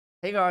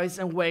Hey guys,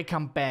 and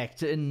welcome back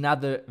to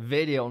another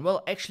video. And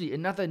well, actually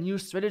another new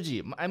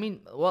strategy. I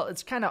mean, well,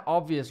 it's kind of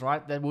obvious,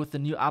 right, that with the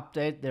new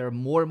update there are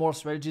more and more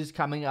strategies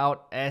coming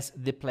out as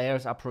the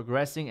players are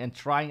progressing and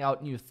trying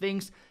out new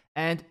things.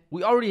 And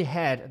we already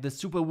had the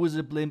Super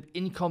Wizard Blimp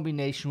in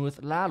combination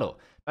with Lalo.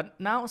 But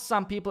now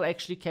some people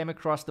actually came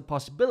across the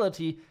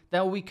possibility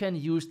that we can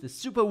use the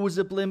Super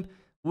Wizard Blimp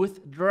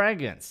with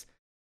dragons.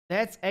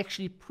 That's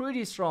actually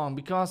pretty strong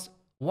because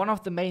one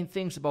of the main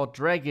things about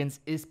dragons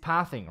is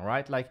pathing,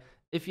 right? Like,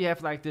 if you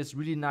have like this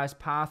really nice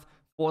path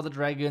for the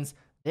dragons,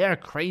 they are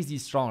crazy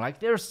strong. Like,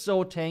 they're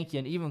so tanky,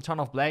 and even a ton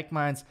of black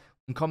mines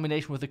in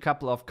combination with a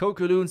couple of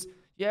Kokoloons,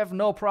 you have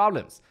no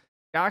problems.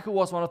 Gaku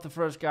was one of the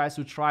first guys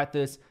who tried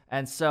this,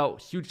 and so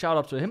huge shout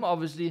out to him,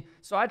 obviously.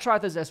 So I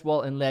tried this as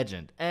well in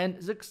Legend,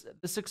 and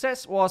the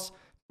success was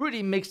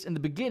pretty mixed in the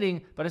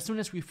beginning, but as soon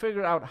as we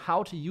figured out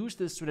how to use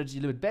this strategy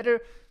a little bit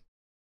better,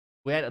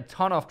 we had a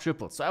ton of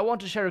triples. So I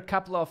want to share a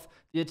couple of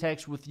the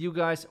attacks with you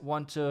guys.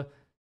 Want to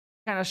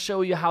kind of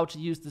show you how to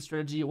use the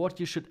strategy, what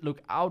you should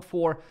look out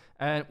for.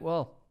 And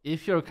well,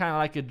 if you're kind of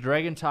like a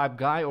dragon type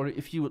guy, or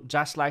if you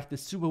just like the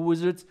super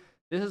wizards,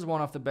 this is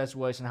one of the best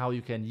ways on how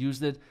you can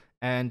use it.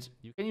 And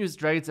you can use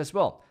dragons as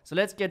well. So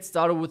let's get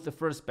started with the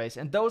first base.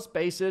 And those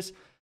bases,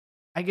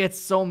 I get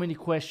so many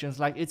questions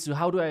like, Itsu,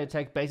 how do I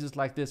attack bases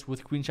like this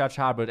with Queen Charge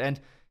Harbor? And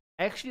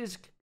actually it's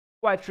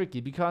quite tricky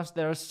because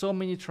there are so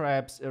many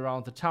traps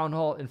around the town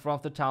hall, in front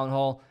of the town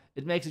hall.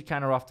 It makes it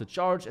kind of rough to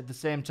charge. At the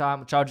same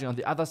time, charging on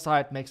the other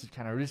side makes it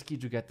kind of risky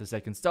to get the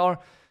second star.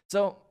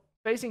 So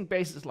facing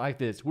bases like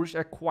this, which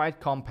are quite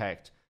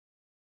compact,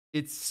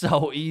 it's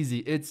so easy.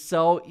 It's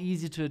so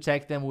easy to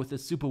attack them with the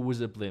Super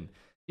Wizard Blimp.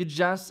 You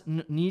just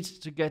need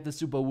to get the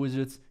Super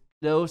Wizards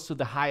close to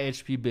the high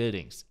HP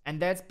buildings. And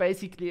that's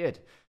basically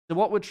it. So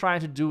what we're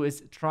trying to do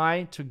is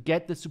try to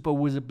get the Super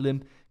Wizard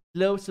Blimp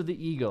close to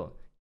the eagle.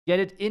 Get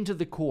it into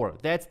the core.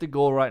 That's the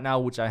goal right now,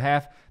 which I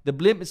have. The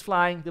blimp is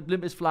flying, the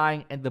blimp is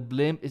flying, and the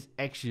blimp is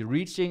actually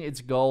reaching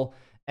its goal.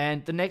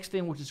 And the next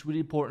thing, which is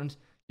really important,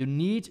 you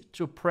need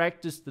to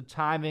practice the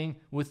timing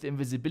with the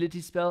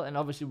invisibility spell and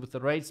obviously with the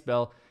raid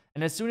spell.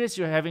 And as soon as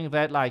you're having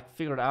that like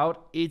figured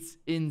out, it's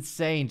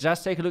insane.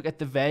 Just take a look at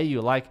the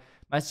value. Like,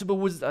 my super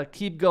wizards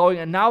keep going,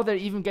 and now they're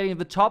even getting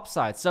the top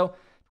side. So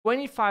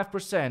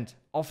 25%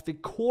 of the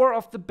core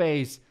of the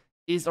base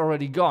is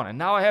already gone. And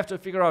now I have to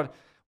figure out,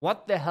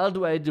 what the hell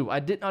do I do? I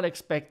did not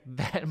expect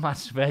that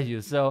much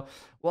value. So,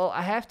 well,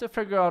 I have to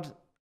figure out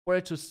where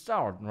to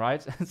start,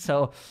 right?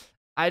 So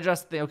I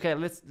just think, okay,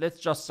 let's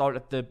just start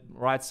at the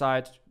right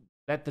side.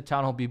 Let the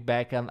town hall be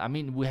back. And I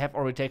mean, we have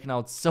already taken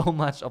out so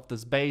much of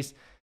this base.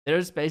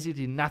 There's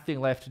basically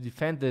nothing left to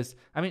defend this.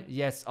 I mean,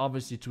 yes,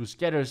 obviously 2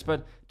 scatters,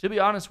 but to be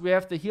honest, we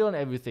have the heal and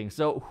everything.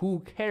 So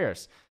who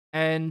cares?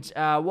 And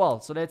well,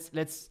 so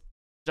let's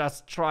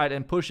just try it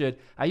and push it.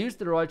 I used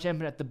the Royal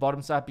Champion at the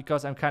bottom side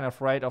because I'm kind of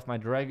afraid of my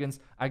dragons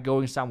are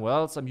going somewhere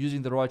else. I'm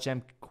using the Royal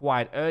Champ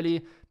quite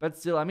early, but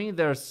still, I mean,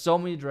 there are so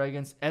many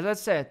dragons. As I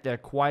said, they're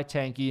quite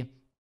tanky,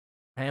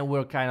 and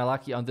we're kind of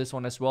lucky on this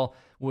one as well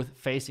with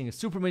facing a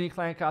super mini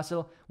clan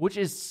castle, which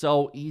is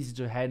so easy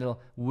to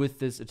handle with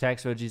this attack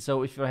strategy.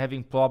 So if you're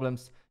having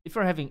problems, if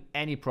you're having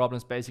any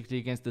problems basically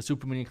against the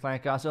super mini clan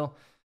castle,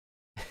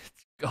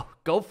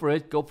 Go for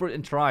it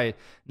and try it.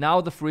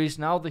 Now the freeze,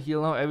 now the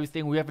heal, now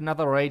everything. We have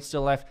another raid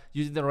still left,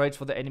 using the raids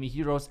for the enemy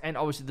heroes, and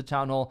obviously the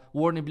town hall,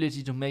 warden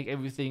ability to make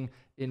everything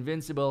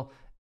invincible.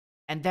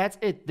 And that's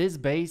it. This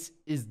base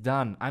is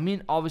done. I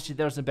mean, obviously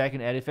there's a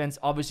back-end air defense.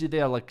 Obviously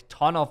there are like a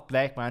ton of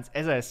black mines,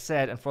 as I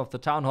said, in front of the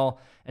town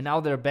hall, and now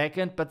they're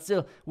back-end. But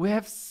still, we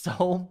have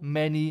so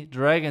many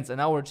dragons, and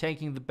now we're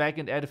taking the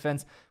back-end air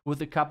defense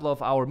with a couple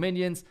of our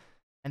minions,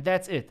 and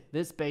that's it.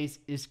 This base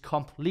is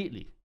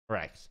completely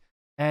wrecked.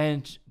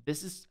 And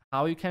this is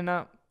how you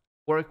can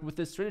work with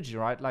this strategy,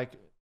 right? Like,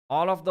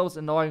 all of those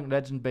annoying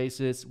legend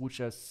bases,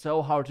 which are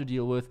so hard to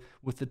deal with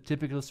the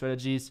typical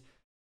strategies,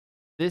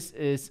 this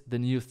is the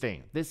new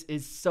thing. This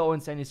is so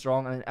insanely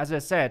strong. And as I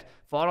said,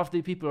 for all of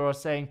the people who are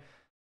saying,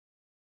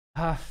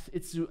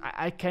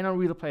 I cannot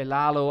really play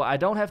Lalo, I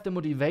don't have the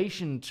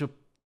motivation to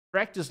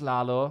practice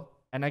Lalo,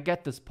 and I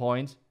get this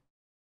point,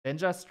 then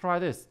just try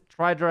this.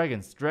 Try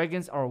dragons.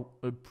 Dragons are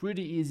a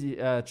pretty easy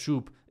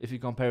troop if you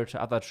compare it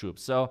to other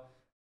troops. So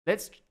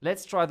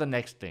let's try the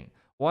next thing.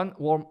 One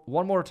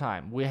more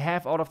time. We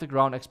have out of the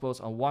ground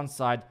expos on one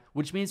side,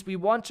 which means we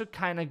want to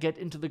kind of get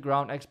into the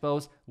ground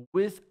expos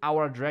with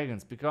our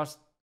dragons, because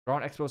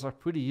ground expos are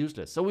pretty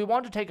useless. So we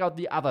want to take out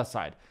the other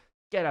side.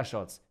 Scatter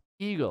shots,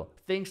 eagle,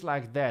 things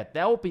like that.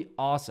 That would be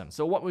awesome.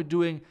 So what we're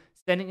doing,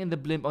 standing in the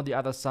blimp on the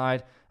other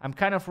side. I'm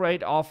kind of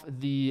afraid of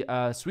the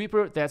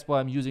sweeper. That's why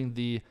I'm using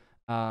the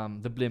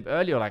blimp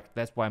early, or like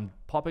that's why I'm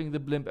popping the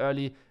blimp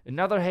early.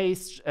 Another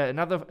haste,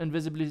 another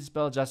invisibility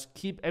spell, just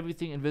keep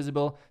everything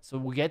invisible, so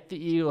we get the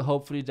eagle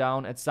hopefully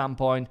down at some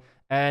point.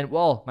 And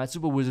well, my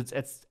super wizards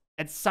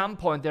at some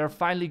point they're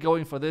finally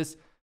going for this.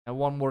 And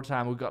one more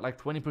time, we got like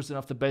 20%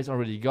 of the base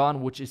already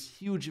gone, which is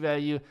huge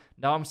value.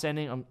 Now I'm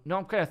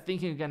kind of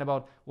thinking again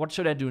about what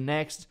should I do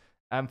next.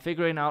 I'm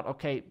figuring out,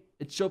 okay,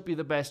 it should be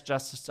the best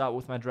just to start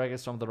with my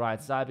dragons from the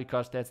right side,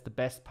 because that's the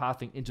best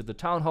pathing into the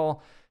Town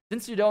Hall,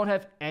 since you don't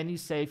have any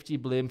safety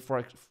blimp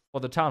for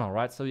the Town Hall,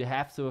 right? So you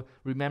have to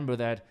remember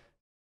that.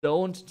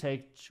 Don't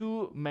take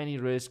too many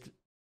risks to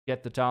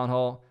get the Town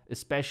Hall,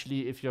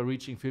 especially if you're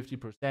reaching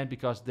 50%,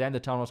 because then the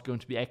Town Hall is going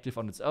to be active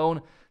on its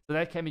own. So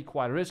that can be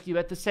quite risky, but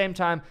at the same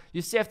time,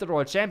 you still have the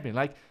Royal Champion.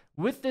 Like,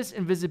 with this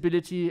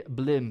invisibility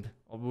blimp,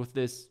 or with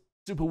this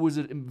Super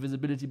Wizard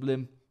invisibility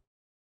blimp,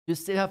 you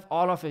still have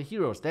all of your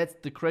heroes. That's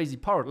the crazy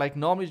part. Like,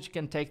 normally you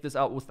can take this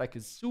out with like a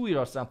Sui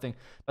or something,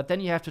 but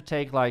then you have to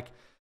take like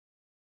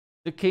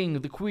the King,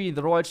 the Queen,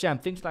 the Royal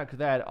Champ, things like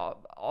that.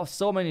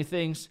 So many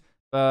things.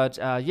 But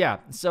yeah,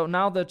 so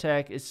now the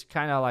attack is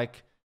kind of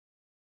like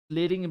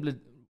leading a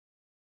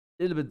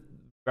little bit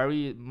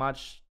very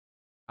much,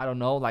 I don't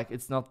know, like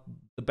it's not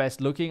the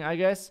best looking, I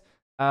guess.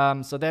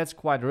 So that's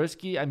quite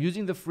risky. I'm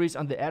using the freeze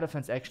on the air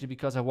defense actually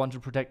because I want to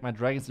protect my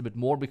dragons a bit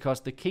more, because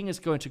the king is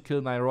going to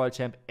kill my royal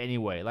champ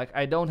anyway. Like,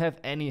 I don't have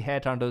any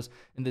headhunters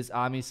in this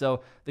army,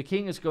 so the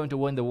king is going to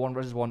win the 1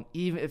 versus 1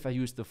 even if I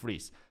use the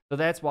freeze. So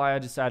that's why I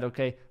decided,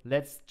 okay,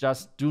 let's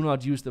just do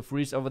not use the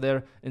freeze over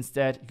there.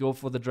 Instead, go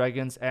for the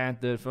dragons, and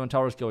the Inferno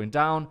Tower is going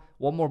down.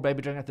 One more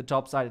baby dragon at the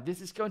top side.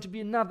 This is going to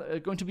be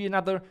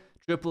another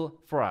triple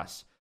for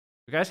us.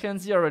 You guys can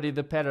see already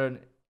the pattern.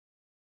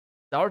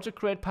 Start to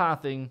create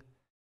pathing,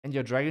 and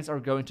your dragons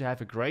are going to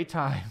have a great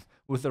time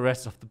with the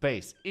rest of the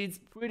base. It's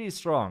pretty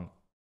strong,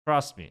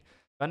 trust me.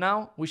 But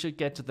now we should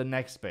get to the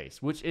next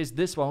base, which is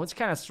this one. It's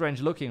kind of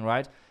strange looking,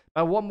 right?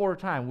 But one more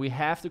time, we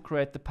have to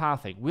create the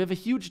pathing. We have a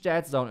huge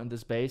dead zone in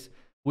this base,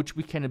 which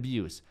we can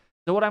abuse.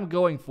 So what I'm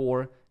going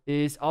for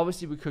is,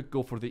 obviously we could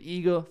go for the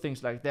eagle,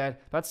 things like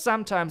that. But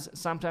sometimes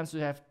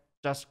you have to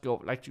just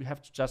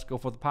go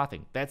for the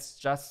pathing. That's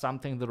just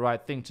something the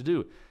right thing to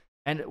do.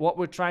 And what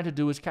we're trying to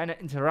do is kind of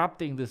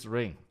interrupting this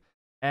ring.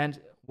 And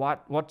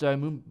what do I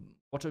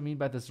mean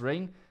by this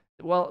ring?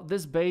 Well,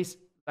 this base,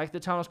 like the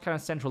town hall, is kind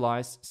of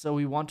centralized, so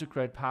we want to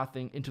create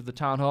pathing into the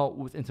town hall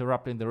with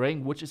interrupting the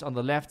ring, which is on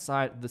the left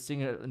side of the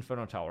single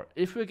Inferno Tower.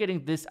 If we're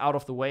getting this out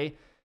of the way,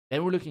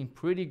 then we're looking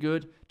pretty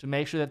good to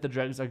make sure that the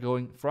dragons are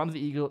going from the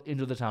eagle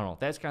into the town hall.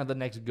 That's kind of the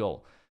next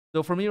goal.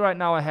 So for me right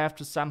now, I have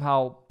to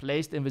somehow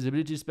place the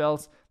invisibility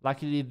spells.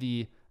 Luckily,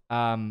 the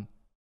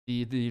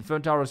Inferno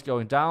Tower is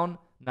going down.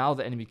 Now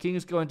the enemy king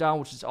is going down,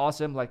 which is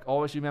awesome. Like,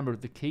 always remember,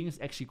 the king is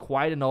actually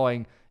quite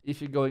annoying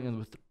if you're going in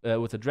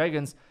with the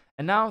dragons.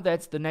 And now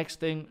that's the next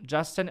thing.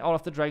 Just send all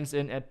of the dragons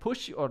in and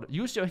push, or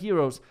use your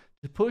heroes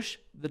to push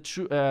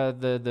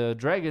the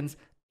dragons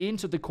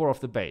into the core of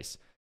the base.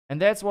 And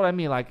that's what I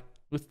mean. Like,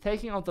 with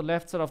taking out the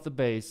left side of the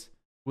base,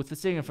 with the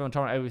single Inferno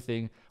Tower and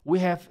everything, we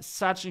have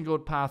such a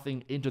good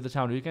pathing into the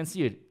town. You can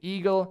see it.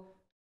 Eagle,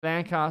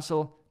 Clan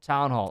Castle,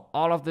 Town Hall.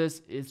 All of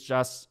this is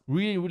just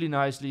really, really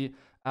nicely.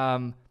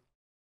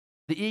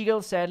 The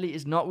eagle, sadly,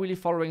 is not really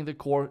following the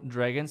core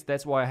dragons.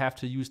 That's why I have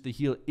to use the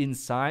heal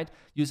inside.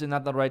 Use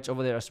another rage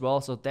over there as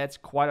well. So that's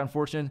quite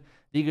unfortunate.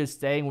 The eagle is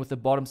staying with the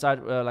bottom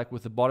side, like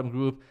with the bottom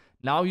group.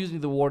 Now using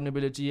the warden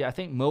ability, I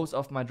think most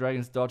of my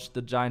dragons dodged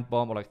the giant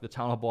bomb, or like the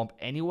town hall bomb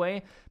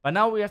anyway. But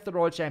now we have the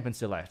royal champion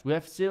still left. We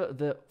have still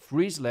the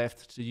freeze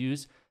left to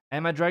use.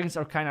 And my dragons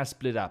are kind of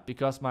split up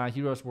because my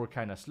heroes were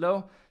kind of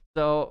slow.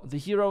 So the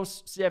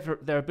heroes still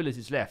have their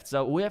abilities left.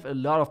 So we have a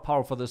lot of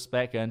power for this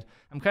spec, and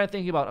I'm kind of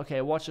thinking about,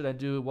 okay, what should I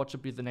do? What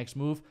should be the next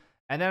move?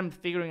 And then I'm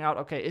figuring out,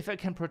 okay, if I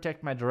can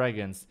protect my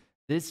dragons,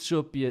 this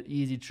should be an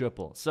easy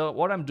triple. So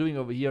what I'm doing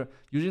over here,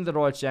 using the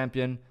royal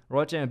champion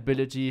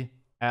ability,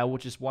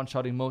 which is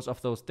one-shotting most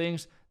of those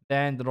things.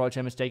 Then the royal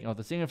champion is taking out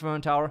the single Inferno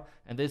Tower,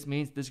 and this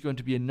means this is going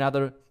to be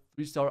another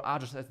 3-star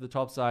archers at the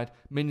top side,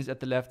 minions at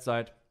the left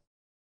side.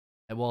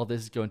 And well,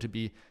 this is going to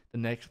be the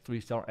next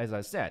 3-star, as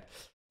I said.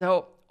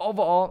 So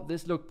overall,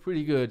 this looked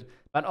pretty good.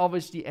 But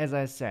obviously, as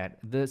I said,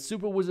 the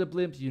Super Wizard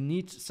Blimp, you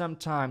need some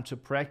time to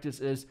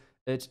practice it,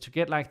 to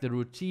get like the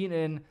routine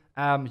in.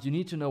 You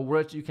need to know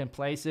where you can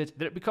place it,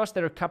 because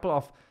there are a couple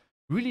of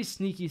really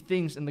sneaky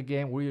things in the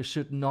game where you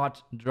should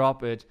not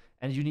drop it,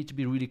 and you need to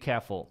be really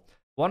careful.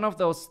 One of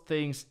those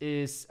things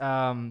is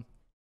giant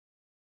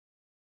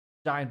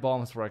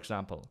bombs, for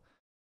example.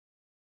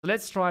 So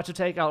let's try to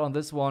take out on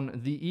this one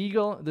the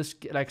eagle, this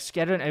like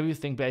scattering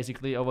everything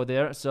basically over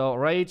there. So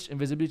rage,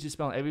 invisibility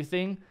spell,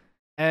 everything.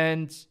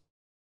 And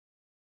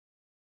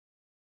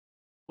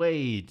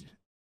wait,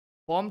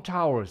 bomb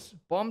towers.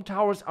 Bomb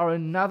towers are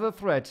another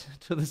threat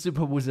to the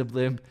Super Wizard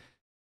Blimp.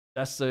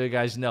 Just so you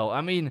guys know. I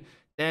mean,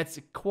 that's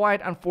a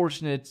quite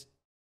unfortunate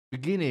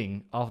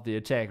beginning of the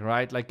attack,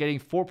 right? Like getting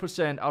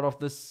 4% out of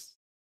this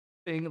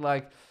thing,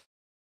 like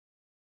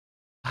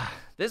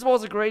this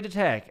was a great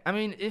attack. I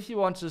mean, if you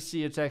want to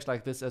see attacks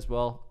like this as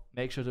well,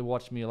 make sure to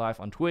watch me live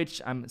on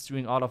Twitch. I'm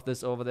streaming all of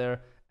this over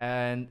there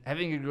and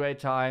having a great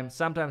time,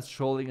 sometimes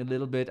trolling a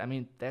little bit. I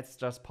mean, that's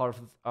just part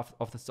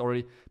of the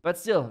story. But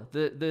still,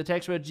 the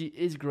attack strategy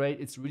is great.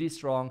 It's really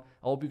strong.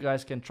 I hope you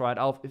guys can try it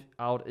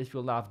out if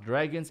you love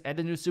dragons and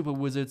the new Super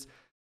Wizards.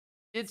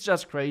 It's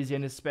just crazy,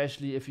 and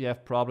especially if you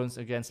have problems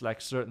against like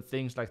certain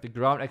things like the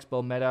ground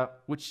expo meta,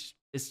 which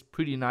is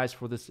pretty nice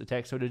for this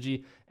attack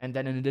strategy. And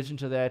then in addition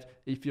to that,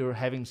 if you're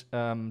having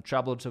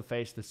trouble to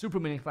face the super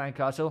mini clan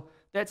castle,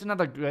 that's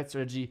another great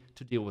strategy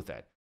to deal with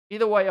that.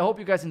 Either way, I hope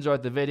you guys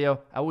enjoyed the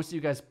video. I will see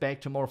you guys back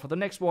tomorrow for the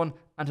next one.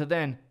 Until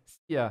then,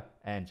 see ya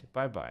and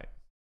bye bye.